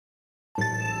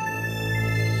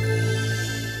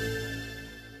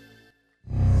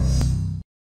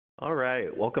All right,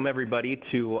 welcome everybody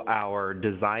to our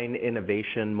Design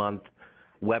Innovation Month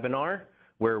webinar,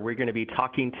 where we're going to be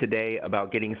talking today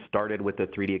about getting started with the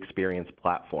 3DExperience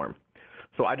platform.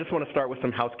 So I just want to start with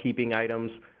some housekeeping items.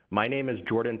 My name is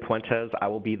Jordan Puentes. I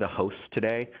will be the host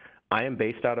today. I am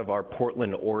based out of our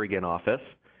Portland, Oregon office,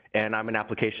 and I'm an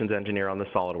applications engineer on the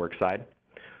SolidWorks side.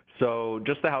 So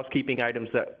just the housekeeping items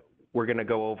that we're going to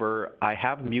go over. I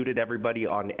have muted everybody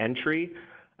on entry.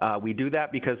 We do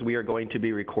that because we are going to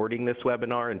be recording this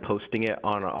webinar and posting it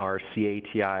on our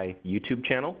CATI YouTube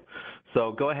channel.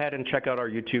 So go ahead and check out our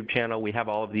YouTube channel. We have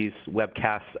all of these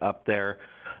webcasts up there.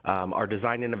 Our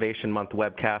Design Innovation Month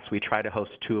webcasts, we try to host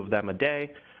 2 of them a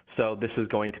day. So this is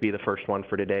going to be the first one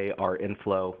for today, our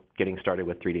inflow, getting started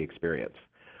with 3DExperience.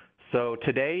 So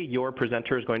today, your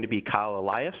presenter is going to be Kyle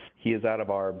Elias. He is out of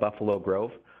our Buffalo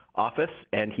Grove office,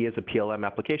 and he is a PLM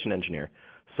application engineer.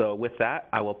 So with that,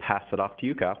 I will pass it off to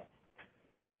you, Kyle.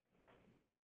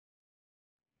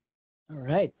 All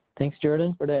right. Thanks,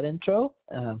 Jordan, for that intro.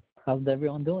 How's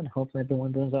everyone doing? Hopefully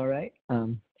everyone doing all right.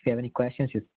 If you have any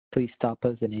questions, just please stop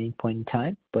us at any point in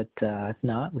time. But if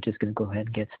not, we're just going to go ahead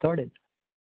and get started.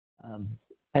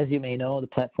 As you may know, the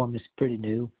platform is pretty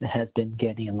new. It has been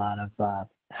getting a lot of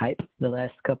hype the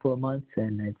last couple of months,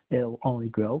 and it'll only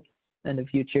grow in the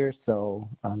future. So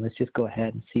let's just go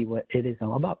ahead and see what it is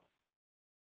all about.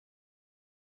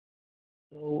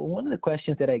 So one of the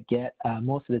questions that I get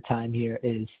most of the time here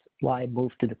is why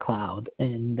move to the cloud?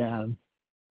 And the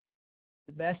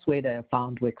best way that I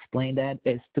found to explain that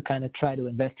is to kind of try to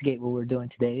investigate what we're doing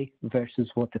today versus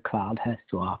what the cloud has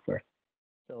to offer.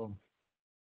 So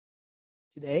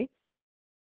today,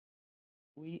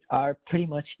 we are pretty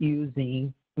much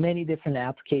using many different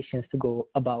applications to go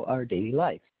about our daily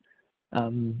life.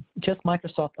 Just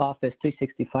Microsoft Office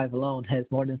 365 alone has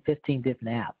more than 15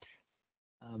 different apps.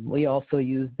 We also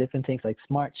use different things like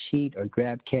Smartsheet or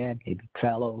GrabCAD, maybe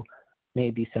Trello,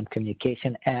 maybe some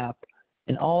communication app.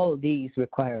 And all of these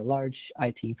require a large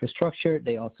IT infrastructure.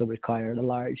 They also require a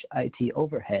large IT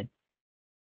overhead.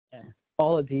 And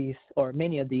all of these, or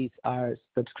many of these, are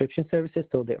subscription services,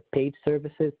 so they're paid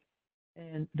services.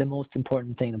 And the most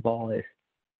important thing of all is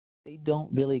they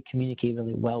don't really communicate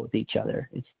really well with each other.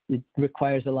 It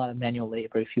requires a lot of manual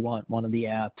labor if you want one of the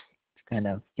apps to kind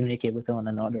of communicate with one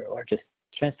another, or just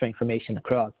transfer information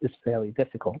across is fairly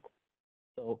difficult.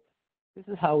 So this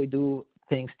is how we do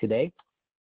things today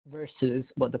versus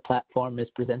what the platform is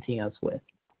presenting us with.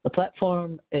 The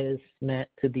platform is meant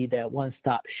to be that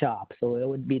one-stop shop. So it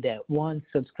would be that one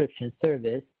subscription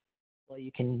service where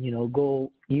you can, go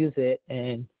use it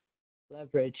and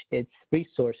leverage its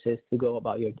resources to go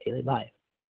about your daily life.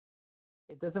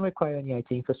 It doesn't require any IT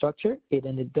infrastructure,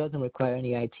 and it doesn't require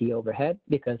any IT overhead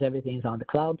because everything's on the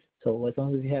cloud. So as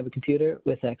long as you have a computer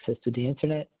with access to the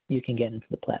internet, you can get into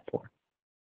the platform.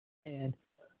 And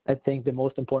I think the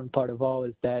most important part of all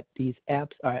is that these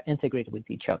apps are integrated with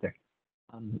each other.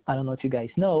 I don't know if you guys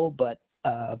know, but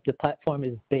the platform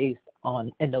is based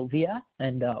on Enovia,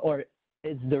 or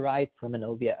is derived from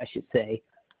Enovia, I should say.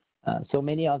 So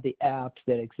many of the apps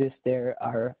that exist there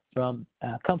come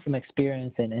from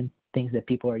experience and things that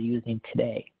people are using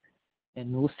today.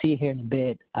 And we'll see here in a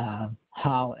bit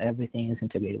how everything is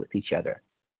integrated with each other.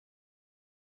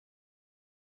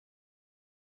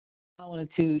 I wanted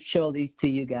to show these to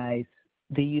you guys.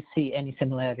 Do you see any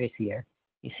similarities here?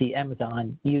 You see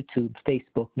Amazon, YouTube,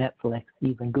 Facebook, Netflix,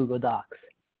 even Google Docs.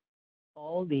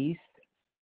 All these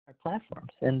are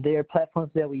platforms, and they're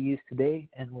platforms that we use today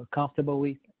and we're comfortable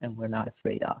with and we're not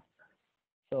afraid of.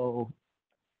 So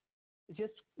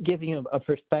just giving you a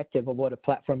perspective of what a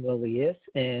platform really is,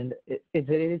 and if it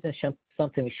isn't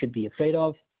something we should be afraid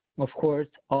of course,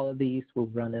 all of these will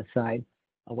run inside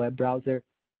a web browser.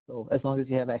 So as long as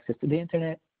you have access to the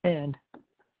internet and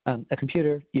a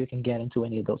computer, you can get into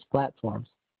any of those platforms.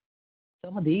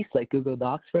 Some of these, like Google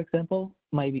Docs, for example,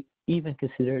 might be even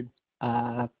considered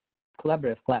a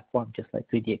collaborative platform, just like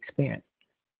 3DExperience.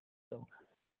 So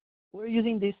we're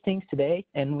using these things today,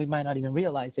 and we might not even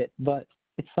realize it, but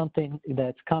it's something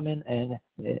that's coming, and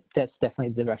that's definitely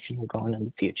the direction we're going in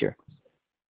the future.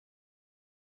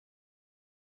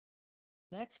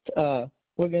 Next,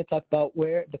 we're going to talk about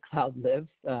where the cloud lives.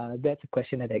 That's a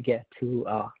question that I get to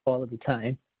all of the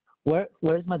time.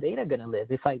 Where's my data going to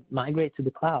live if I migrate to the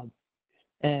cloud?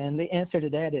 And the answer to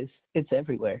that is it's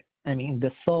everywhere. I mean,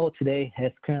 the SOL today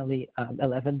has currently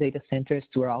 11 data centers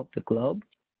throughout the globe,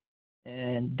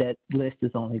 and that list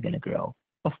is only going to grow.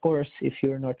 Of course, if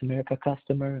you're a North America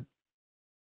customer,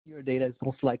 your data is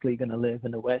most likely going to live in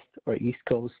the West or East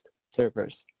Coast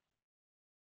servers.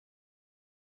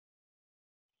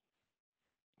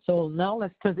 So now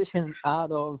let's transition out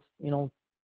of,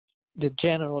 the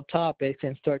general topics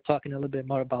and start talking a little bit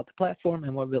more about the platform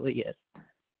and what it really is.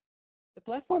 The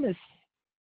platform is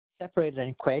separated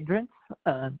in quadrants,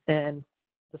 and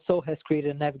the SOL has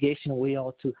created a navigation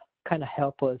wheel to kind of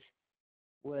help us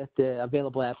with the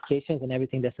available applications and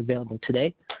everything that's available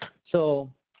today. So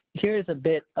here's a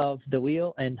bit of the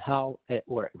wheel and how it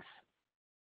works.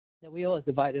 The wheel is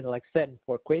divided, like I said, in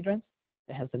 4 quadrants.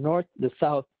 It has the north, the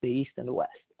south, the east, and the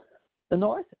west. The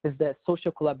north is the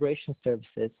social collaboration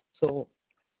services. So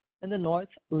in the north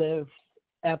live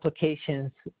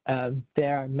applications that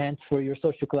are meant for your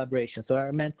social collaboration. So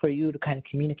are meant for you to kind of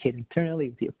communicate internally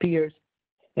with your peers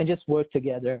and just work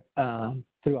together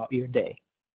throughout your day.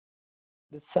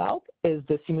 The south is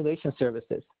the simulation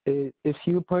services. If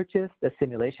you purchase the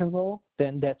simulation role,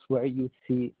 then that's where you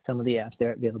see some of the apps that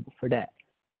are available for that.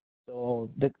 So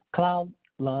the cloud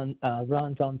runs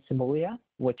on Simulia,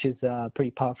 which is a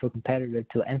pretty powerful competitor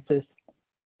to Ansys,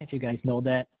 if you guys know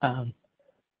that.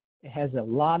 It has a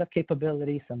lot of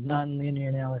capabilities, some nonlinear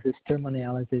analysis, thermal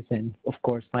analysis, and of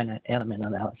course, finite element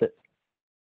analysis.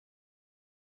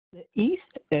 The east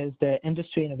is the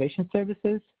industry innovation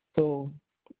services. So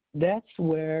that's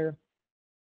where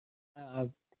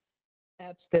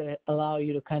apps that allow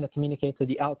you to kind of communicate to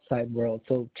the outside world,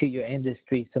 so to your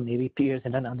industry, so maybe peers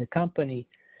in another company.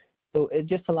 So it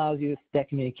just allows you that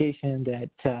communication,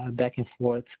 that back and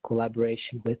forth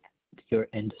collaboration with your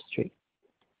industry.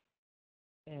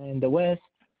 And the west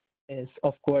is,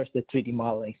 of course, the 3D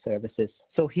modeling services.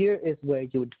 So here is where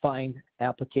you would find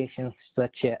applications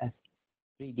such as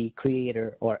 3D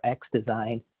Creator or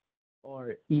XDesign,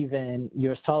 or even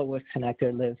your SolidWorks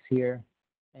connector lives here,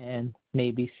 and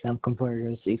maybe some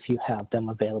converters, if you have them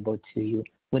available to you,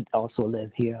 would also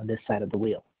live here on this side of the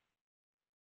wheel.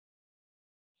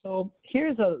 So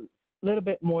here's a little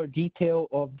bit more detail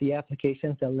of the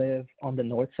applications that live on the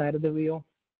north side of the wheel.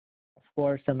 Of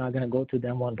course, I'm not going to go through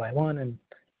them one by one, and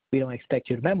we don't expect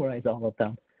you to memorize all of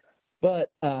them.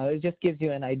 But it just gives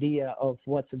you an idea of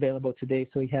what's available today.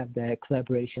 So we have the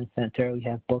collaboration center, we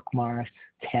have bookmarks,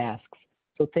 tasks,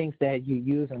 so things that you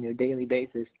use on your daily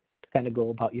basis to kind of go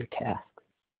about your tasks.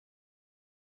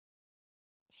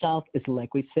 South is,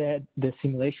 like we said, the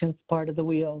simulations part of the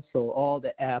wheel. So all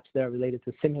the apps that are related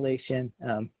to simulation,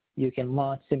 you can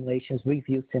launch simulations,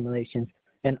 review simulations,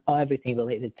 and everything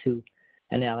related to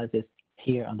analysis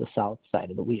here on the south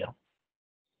side of the wheel.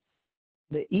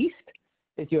 The east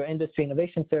is your industry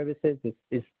innovation services.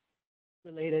 Is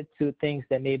related to things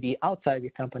that may be outside of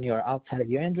your company or outside of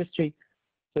your industry.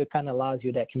 So it kind of allows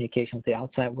you that communication with the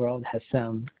outside world, has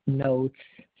some notes,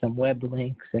 some web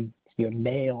links, and your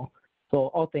mail. So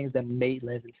all things that may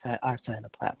live inside outside of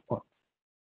the platform.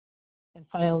 And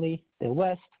finally, the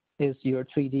west is your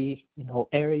 3D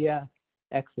area,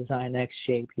 XDesign,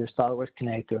 XShape, your SolidWorks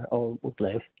connector, all would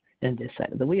live in this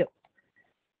side of the wheel.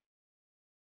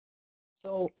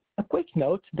 So a quick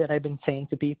note that I've been saying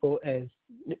to people is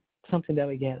something that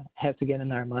we have to get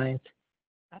in our minds.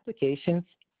 Applications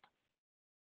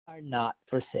are not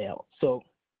for sale. So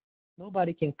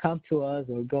nobody can come to us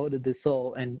or go to the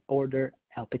SOL and order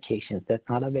applications. That's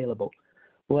not available.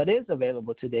 What is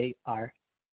available today are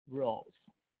roles.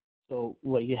 So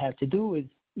what you have to do is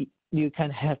you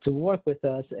kind of have to work with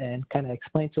us and kind of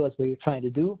explain to us what you're trying to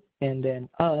do. And then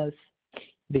us,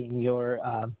 being your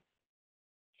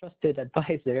trusted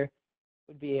advisor,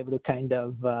 would be able to kind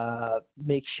of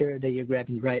make sure that you're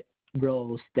grabbing the right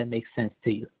roles that make sense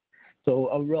to you. So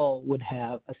a role would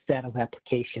have a set of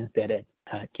applications that it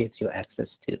gives you access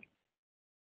to.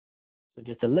 So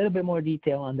just a little bit more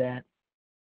detail on that.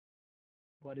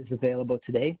 What is available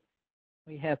today?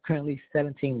 We have currently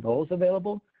 17 roles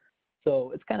available.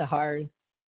 So it's kind of hard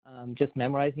just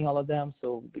memorizing all of them.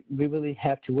 So we really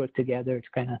have to work together to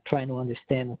kind of try to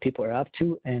understand what people are up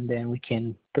to, and then we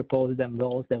can propose them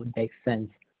roles that would make sense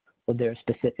for their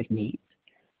specific needs.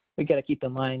 We got to keep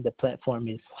in mind the platform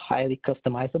is highly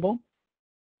customizable.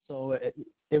 So it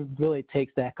really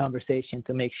takes that conversation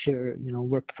to make sure,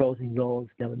 we're proposing roles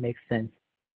that would make sense.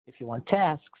 If you want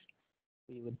tasks,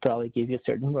 we would probably give you a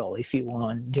certain role. If you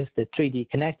want just a 3D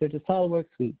connector to SolidWorks,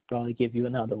 we'd probably give you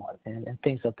another one, and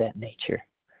things of that nature.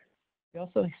 We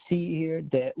also see here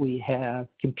that we have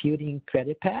computing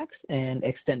credit packs and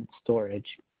extended storage.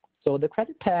 So the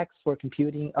credit packs for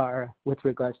computing are with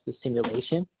regards to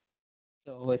simulation.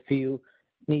 So if you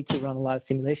need to run a lot of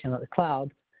simulation on the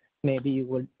cloud, maybe you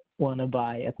would want to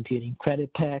buy a computing credit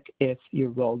pack if your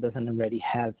role doesn't already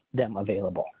have them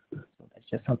available. So that's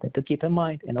just something to keep in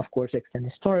mind. And of course,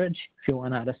 extended storage. If you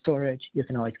want out of storage, you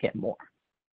can always get more.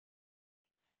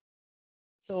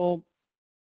 So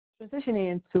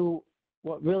transitioning into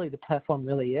what really the platform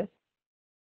really is,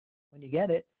 when you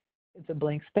get it, it's a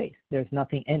blank space. There's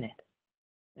nothing in it.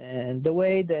 And the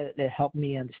way that it helped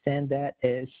me understand that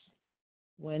is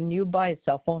when you buy a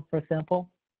cell phone, for example,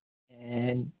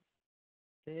 and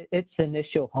its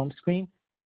initial home screen,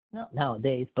 not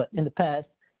nowadays, but in the past,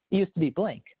 it used to be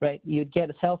blank, right? You'd get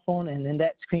a cell phone and then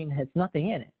that screen has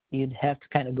nothing in it. You'd have to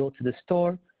kind of go to the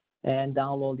store and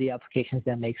download the applications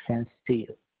that make sense to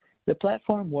you. The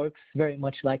platform works very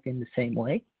much like in the same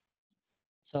way.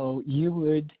 So you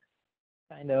would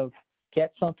kind of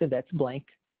get something that's blank.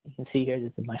 You can see here,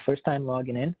 this is my first time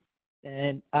logging in.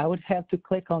 And I would have to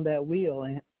click on that wheel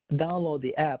and download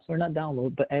the apps, or not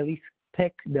download, but at least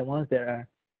pick the ones that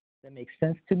make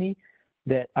sense to me,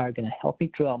 that are going to help me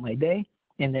throughout my day.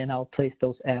 And then I'll place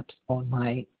those apps on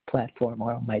my platform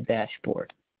or on my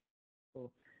dashboard. So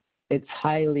it's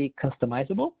highly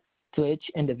customizable to each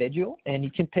individual, and you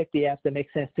can pick the apps that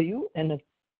make sense to you. And if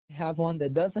you have one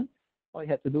that doesn't, all you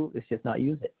have to do is just not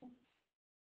use it.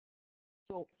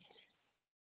 So,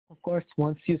 of course,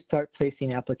 once you start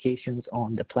placing applications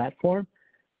on the platform,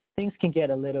 things can get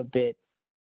a little bit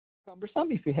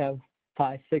cumbersome if you have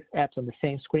 5, 6 apps on the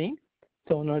same screen.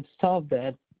 So in order to solve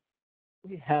that,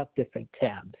 we have different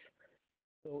tabs.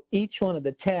 So each one of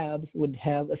the tabs would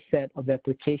have a set of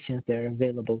applications that are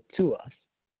available to us.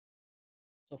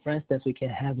 So for instance, we can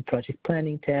have a project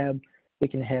planning tab, we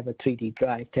can have a 3D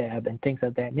drive tab, and things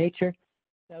of that nature.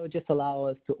 That would just allow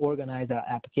us to organize our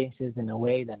applications in a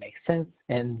way that makes sense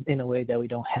and in a way that we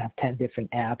don't have 10 different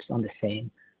apps on the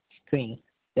same screen.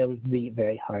 That would be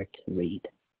very hard to read.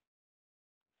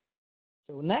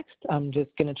 So next, I'm just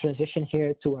going to transition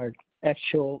here to our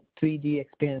actual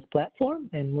 3DExperience platform,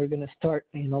 and we're going to start,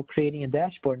 creating a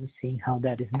dashboard and seeing how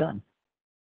that is done.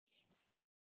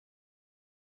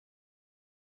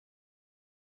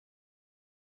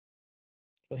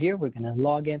 So here we're going to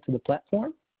log into the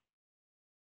platform.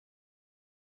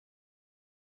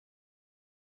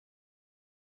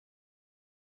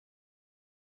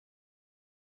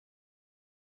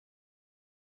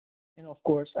 And of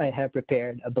course, I have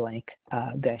prepared a blank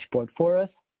dashboard for us.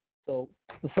 So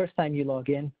the first time you log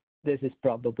in, this is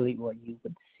probably what you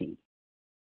would see.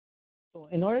 So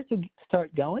in order to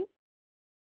start going,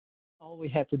 all we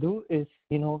have to do is,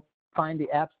 find the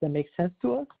apps that make sense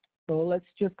to us. So let's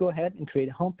just go ahead and create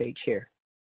a homepage here.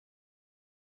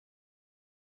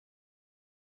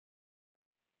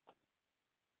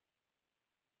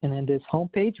 And in this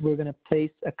homepage, we're going to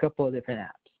place a couple of different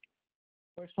apps.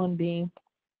 First one being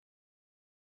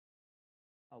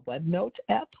a web note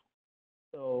app.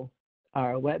 So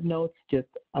our web notes just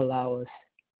allow us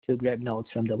to grab notes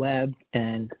from the web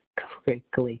and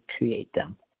quickly create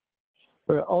them.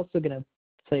 We're also going to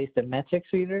place the metrics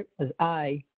reader, as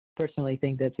I personally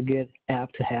think that's a good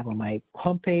app to have on my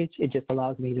homepage. It just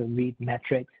allows me to read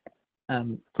metrics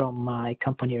from my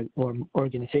company or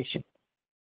organization.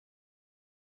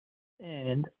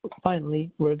 And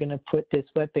finally, we're going to put this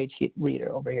web page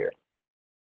reader over here.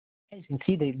 As you can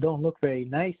see, they don't look very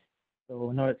nice. So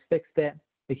in order to fix that,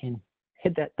 we can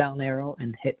hit that down arrow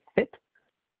and hit fit.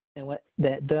 And what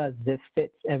that does, this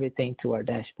fits everything to our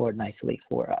dashboard nicely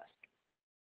for us.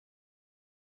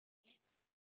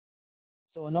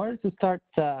 So in order to start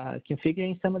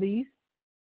configuring some of these,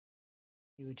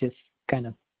 you just kind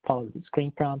of follow the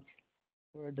screen prompts.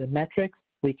 For the metrics,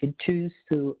 we can choose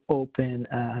to open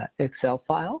an Excel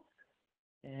file,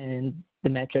 and the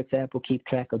metrics app will keep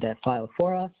track of that file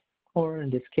for us. Or in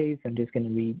this case, I'm just going to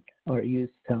read or use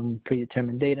some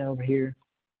predetermined data over here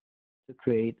to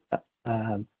create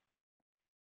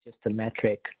just a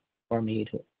metric for me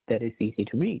that is easy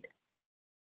to read.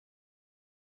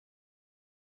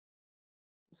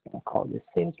 I'm going to call this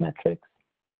sales metrics.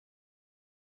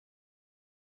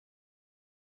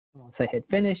 Once I hit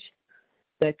finish,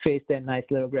 that creates that nice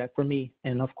little graph for me.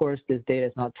 And of course, this data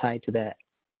is not tied to that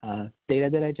data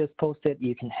that I just posted.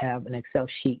 You can have an Excel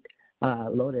sheet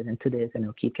loaded into this, and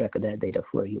it'll keep track of that data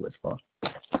for you as well.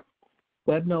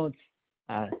 Web notes,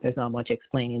 there's not much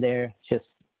explaining there. Just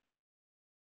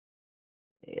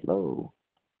hello.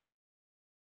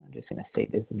 I'm just going to say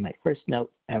this is my first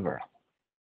note ever.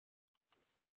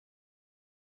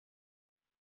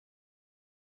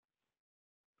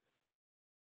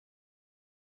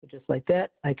 So just like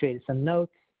that, I created some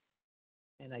notes,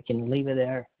 and I can leave it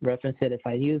there, reference it if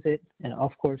I use it. And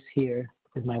of course, here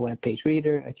is my web page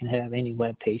reader. I can have any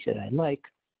web page that I like,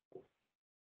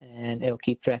 and it'll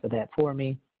keep track of that for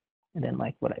me. And then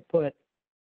like what I put.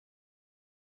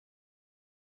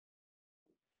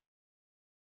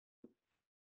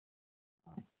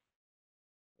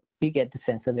 You get the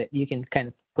sense of it. You can kind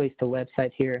of place the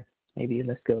website here. Maybe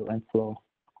let's go and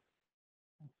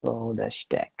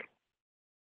flow-tech.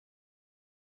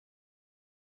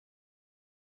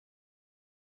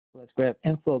 Let's grab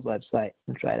info website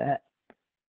and try that.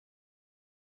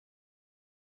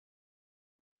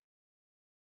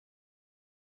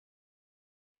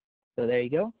 So there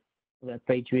you go. The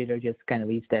page reader just kind of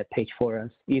reads that page for us.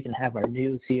 You can have our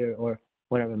news here or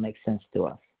whatever makes sense to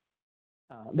us.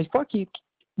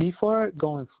 Before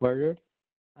going further,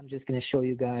 I'm just going to show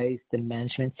you guys the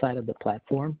management side of the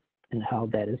platform and how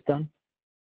that is done.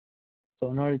 So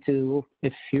in order to,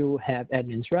 if you have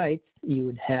admin's rights, you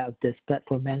would have this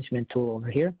platform management tool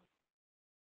over here.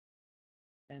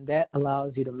 And that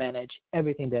allows you to manage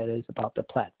everything that is about the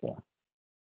platform.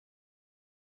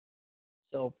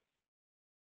 So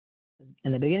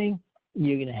in the beginning,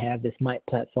 you're going to have this My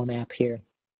Platform app here.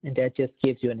 And that just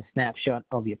gives you a snapshot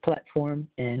of your platform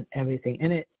and everything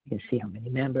in it. You can see how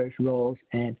many members, roles,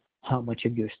 and how much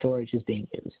of your storage is being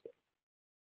used.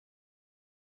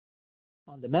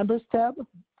 On the Members tab,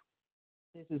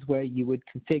 this is where you would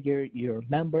configure your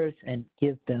members and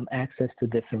give them access to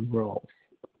different roles.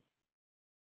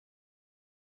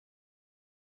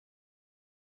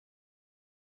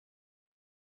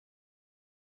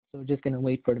 So we're just going to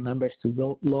wait for the members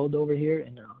to load over here,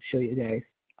 and I'll show you guys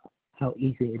how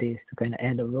easy it is to kind of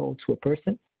add a role to a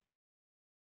person.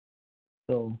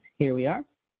 So here we are.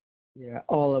 There are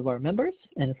all of our members.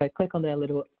 And if I click on that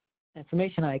little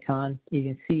information icon, you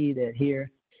can see that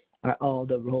here are all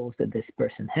the roles that this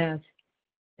person has.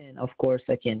 And of course,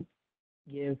 I can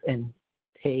give and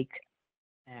take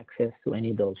access to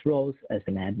any of those roles as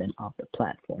an admin of the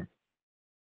platform.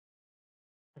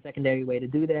 A secondary way to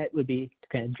do that would be to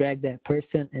kind of drag that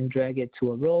person and drag it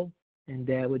to a role, and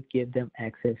that would give them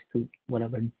access to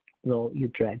whatever role you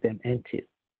drag them into.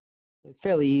 It's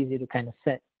fairly easy to kind of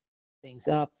set things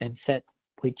up and set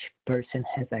which person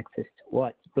has access to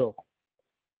what role.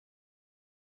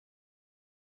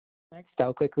 Next,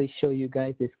 I'll quickly show you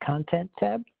guys this Content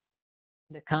tab.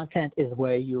 The Content is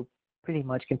where you pretty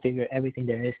much configure everything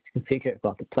there is to configure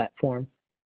about the platform.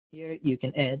 Here you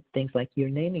can add things like your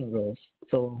naming rules.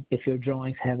 So if your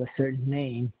drawings have a certain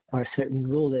name or a certain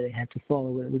rule that they have to follow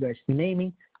with regards to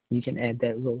naming, you can add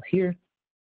that rule here.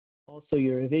 Also,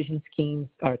 your revision schemes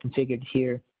are configured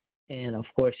here. And of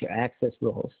course, your access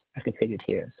rules are configured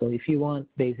here. So if you want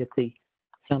basically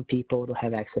some people to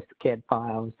have access to CAD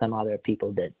files, some other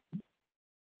people that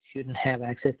shouldn't have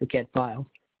access to CAD files,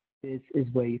 this is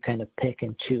where you kind of pick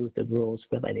and choose the rules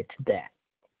related to that.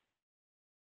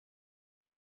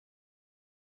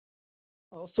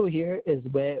 Also here is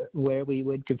where we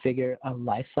would configure a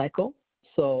life cycle.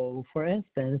 So for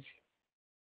instance,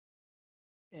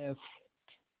 if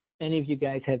any of you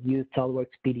guys have used SolidWorks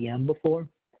PDM before,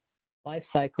 life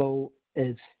cycle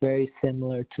is very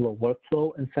similar to a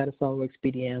workflow inside of SolidWorks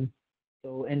PDM.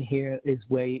 So in here is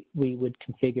where we would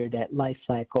configure that life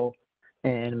cycle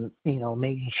and, you know,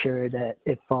 making sure that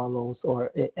it follows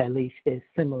or it at least is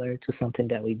similar to something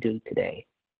that we do today.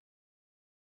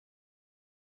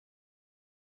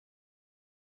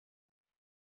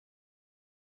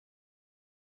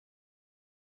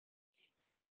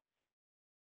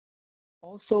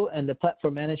 Also, in the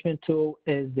platform management tool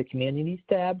is the communities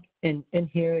tab. And in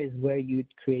here is where you'd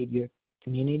create your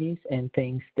communities and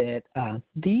things that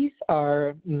these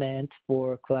are meant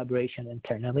for collaboration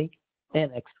internally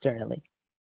and externally.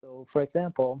 So for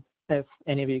example, if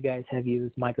any of you guys have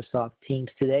used Microsoft Teams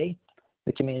today,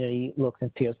 the community looks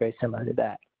and feels very similar to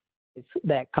that. It's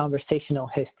that conversational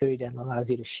history that allows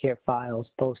you to share files,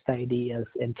 post ideas,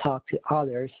 and talk to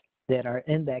others that are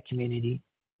in that community,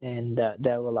 and that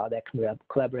will allow that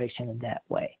collaboration in that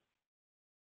way.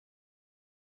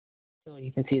 So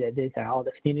you can see that these are all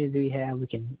the communities we have. We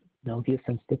can view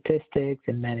some statistics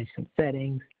and manage some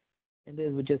settings. And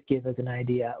this would just give us an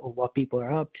idea of what people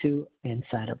are up to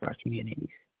inside of our communities.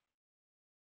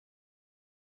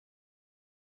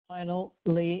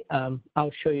 Finally,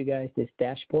 I'll show you guys this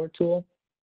dashboard tool.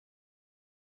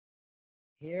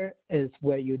 Here is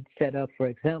where you'd set up, for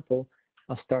example,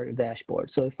 a starter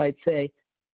dashboard. So if I'd say,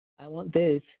 I want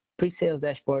this pre-sales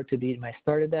dashboard to be my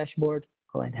starter dashboard,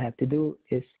 all I'd have to do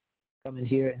is come in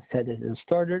here and set it as a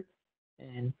starter.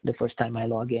 And the first time I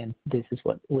log in, this is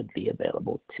what would be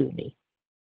available to me.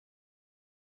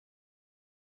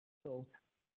 So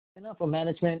enough for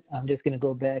management. I'm just going to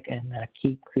go back and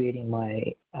keep creating my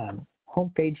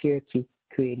home page here, keep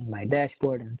creating my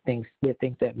dashboard and things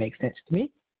that make sense to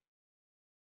me.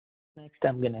 Next,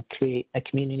 I'm going to create a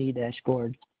community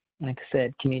dashboard. Like I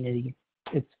said, community,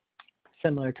 it's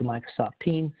similar to Microsoft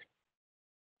Teams.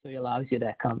 So it allows you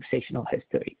that conversational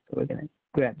history. So we're going to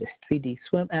grab this 3D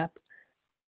Swim app,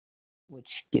 which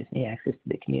gives me access to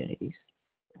the communities.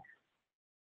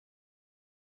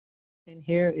 And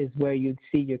here is where you'd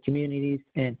see your communities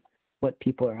and what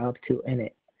people are up to in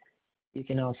it. You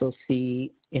can also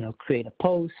see, create a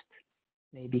post,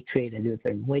 maybe create a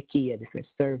different wiki, a different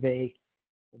survey.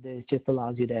 This just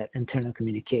allows you that internal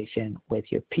communication with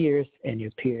your peers, and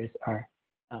your peers are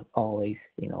always,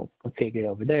 configured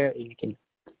over there, and you can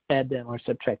add them or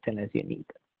subtract them as you need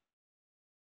them.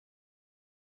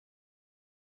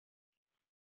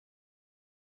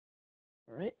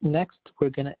 All right, next we're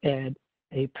going to add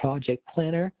a project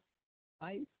planner.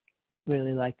 I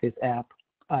really like this app.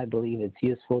 I believe it's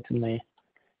useful to me,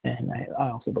 and I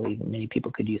also believe that many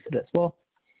people could use it as well.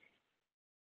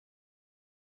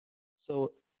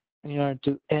 So in order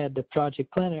to add the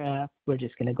project planner app, we're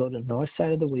just going to go to the north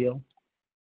side of the wheel,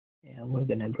 and we're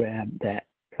going to grab that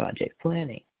project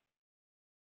planning.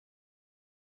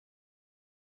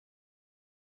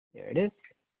 There it is.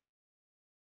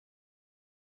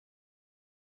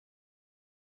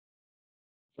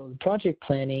 So the project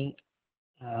planning,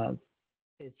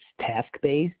 it's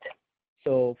task-based.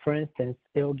 So for instance,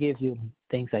 it will give you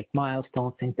things like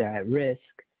milestones, things that are at risk,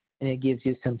 and it gives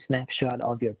you some snapshot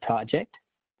of your project.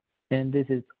 And this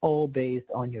is all based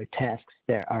on your tasks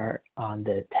that are on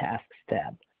the tasks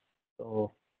tab.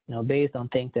 So, based on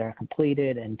things that are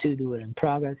completed and to do it in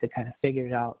progress, it kind of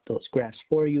figures out those graphs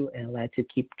for you and lets you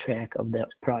keep track of the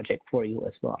project for you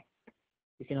as well.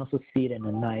 You can also see it in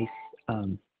a nice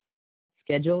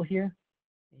schedule here.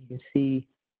 You can see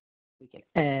we can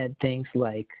add things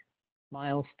like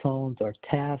milestones or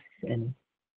tasks, and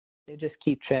they just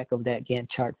keep track of that Gantt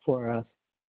chart for us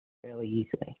fairly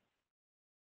easily.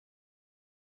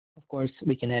 Of course,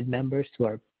 we can add members to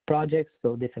our projects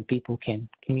so different people can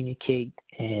communicate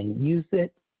and use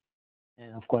it.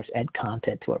 And of course, add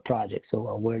content to our project, so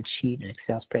a word sheet, an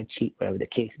Excel spreadsheet, whatever the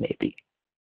case may be.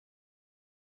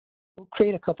 We'll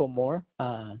create a couple more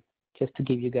just to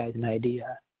give you guys an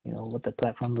idea, what the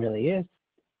platform really is.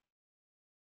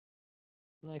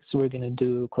 Next, we're going to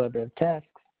do collaborative tasks.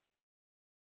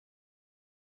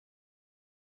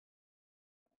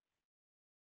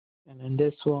 And in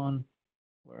this one,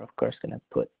 we're of course going to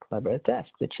put collaborative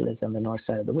tasks, which lives on the north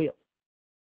side of the wheel.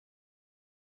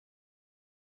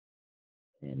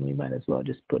 And we might as well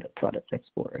just put a product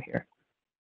explorer here.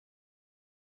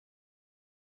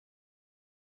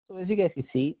 So as you guys can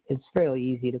see, it's fairly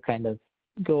easy to kind of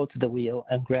go to the wheel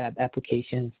and grab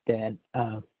applications that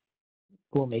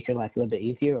will make your life a little bit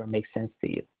easier or make sense to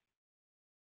you.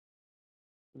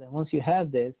 Then once you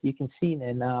have this, you can see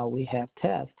that now we have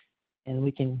tasks, and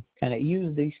we can kind of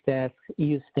use these tasks,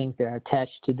 use things that are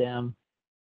attached to them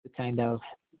to kind of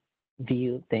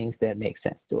view things that make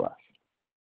sense to us.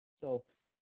 So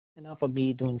enough of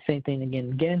me doing the same thing again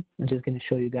and again. I'm just going to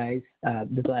show you guys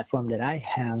the platform that I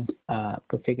have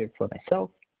configured for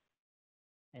myself.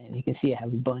 And you can see I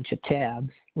have a bunch of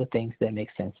tabs with things that make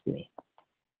sense to me.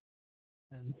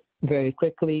 Very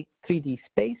quickly, 3D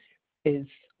space is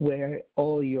where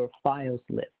all your files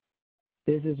live.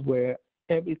 This is where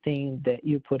everything that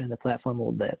you put in the platform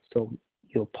will live. So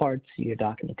your parts, your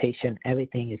documentation,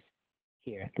 everything is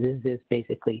here. This is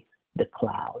basically the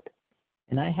cloud.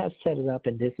 And I have set it up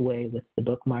in this way with the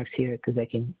bookmarks here because I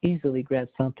can easily grab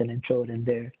something and throw it in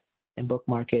there and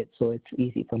bookmark it, so it's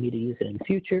easy for me to use it in the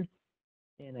future.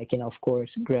 And I can, of course,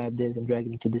 grab this and drag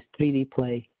it into this 3D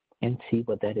play and see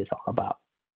what that is all about.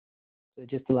 So it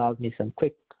just allows me some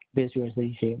quick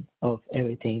visualization of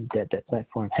everything that that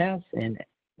platform has and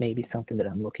maybe something that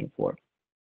I'm looking for.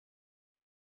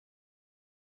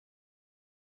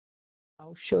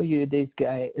 I'll show you this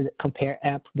compare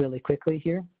app really quickly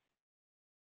here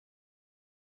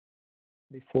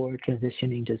before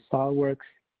transitioning to SolidWorks,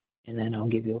 and then I'll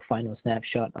give you a final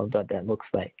snapshot of what that looks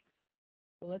like.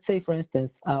 So let's say, for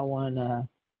instance, I want to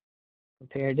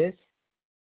compare this.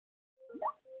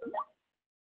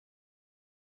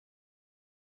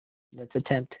 Let's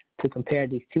attempt to compare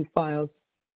these two files.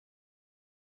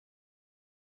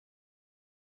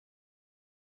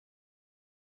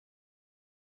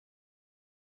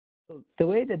 So the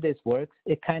way that this works,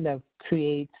 it kind of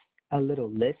creates a little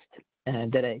list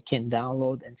that I can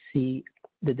download and see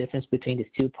the difference between these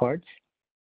two parts.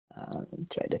 Let me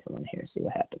try a different one here, see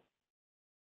what happens.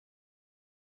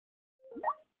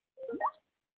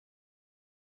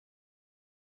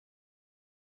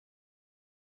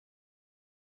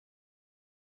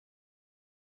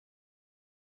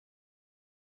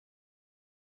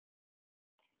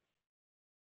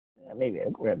 Maybe I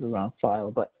grabbed the wrong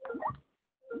file, but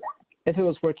if it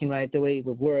was working right, the way it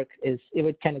would work is it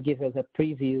would kind of give us a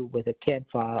preview with a CAD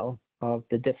file of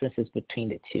the differences between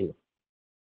the two.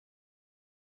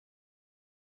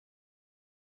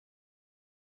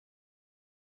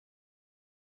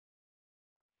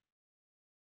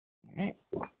 All right.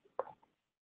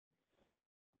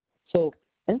 So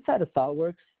inside of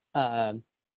SolidWorks,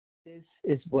 this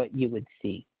is what you would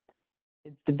see.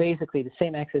 It's basically the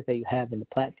same access that you have in the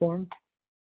platform.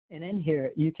 And in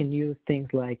here, you can use things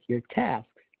like your tasks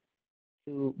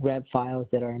to grab files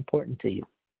that are important to you.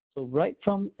 So right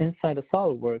from inside of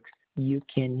SolidWorks, you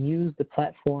can use the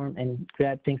platform and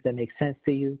grab things that make sense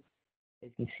to you. As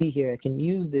you can see here, I can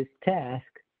use this task,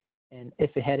 and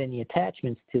if it had any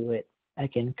attachments to it, I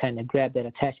can kind of grab that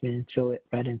attachment and throw it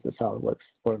right into SolidWorks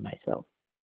for myself.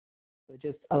 So it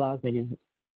just allows me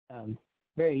to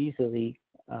very easily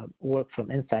work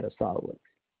from inside of SolidWorks.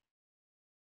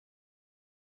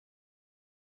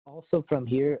 Also from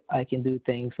here, I can do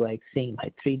things like seeing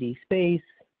my 3D space,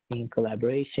 seeing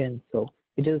collaboration. So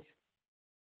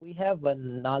we have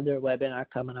another webinar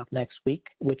coming up next week,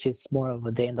 which is more of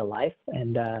a day in the life.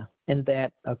 And in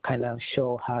that, I'll kind of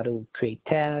show how to create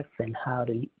tasks and how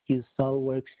to use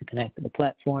SolidWorks to connect to the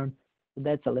platform. So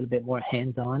that's a little bit more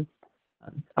hands-on.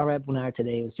 Our webinar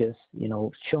today was just,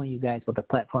 showing you guys what the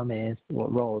platform is,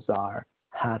 what roles are,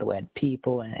 how to add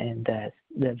people, and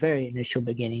the very initial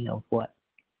beginning of what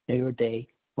your day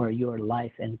or your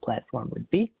life and platform would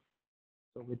be.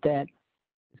 So with that, I'm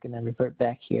just going to revert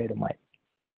back here to my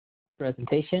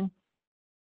presentation.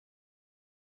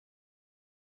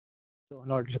 So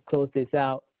in order to close this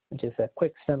out, just a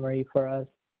quick summary for us.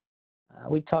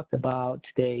 We talked about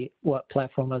today what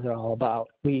platformers are all about.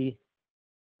 We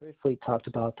briefly talked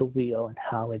about the wheel and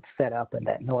how it's set up in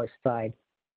that north side,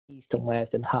 east and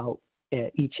west, and how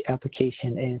each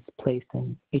application is placed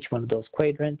in each one of those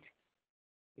quadrants.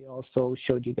 We also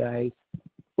showed you guys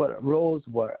what roles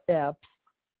were apps.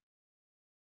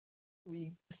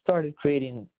 We started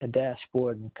creating a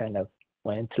dashboard and kind of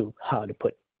went through how to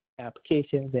put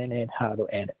applications in it, how to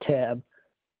add a tab.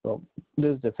 So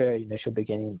this is the very initial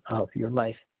beginning of your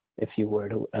life if you were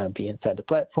to be inside the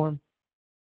platform.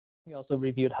 We also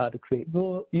reviewed how to create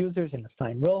users and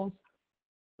assign roles.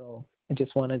 So I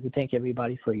just wanted to thank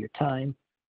everybody for your time,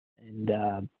 and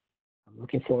I'm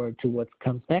looking forward to what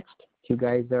comes next. If you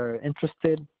guys are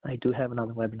interested, I do have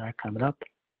another webinar coming up.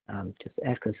 Just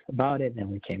ask us about it, and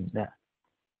we can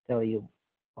tell you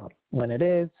when it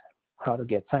is, how to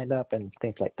get signed up, and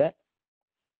things like that.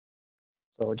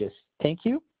 So just thank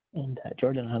you. And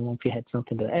Jordan, I don't know if you had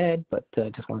something to add, but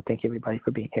just want to thank everybody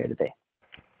for being here today.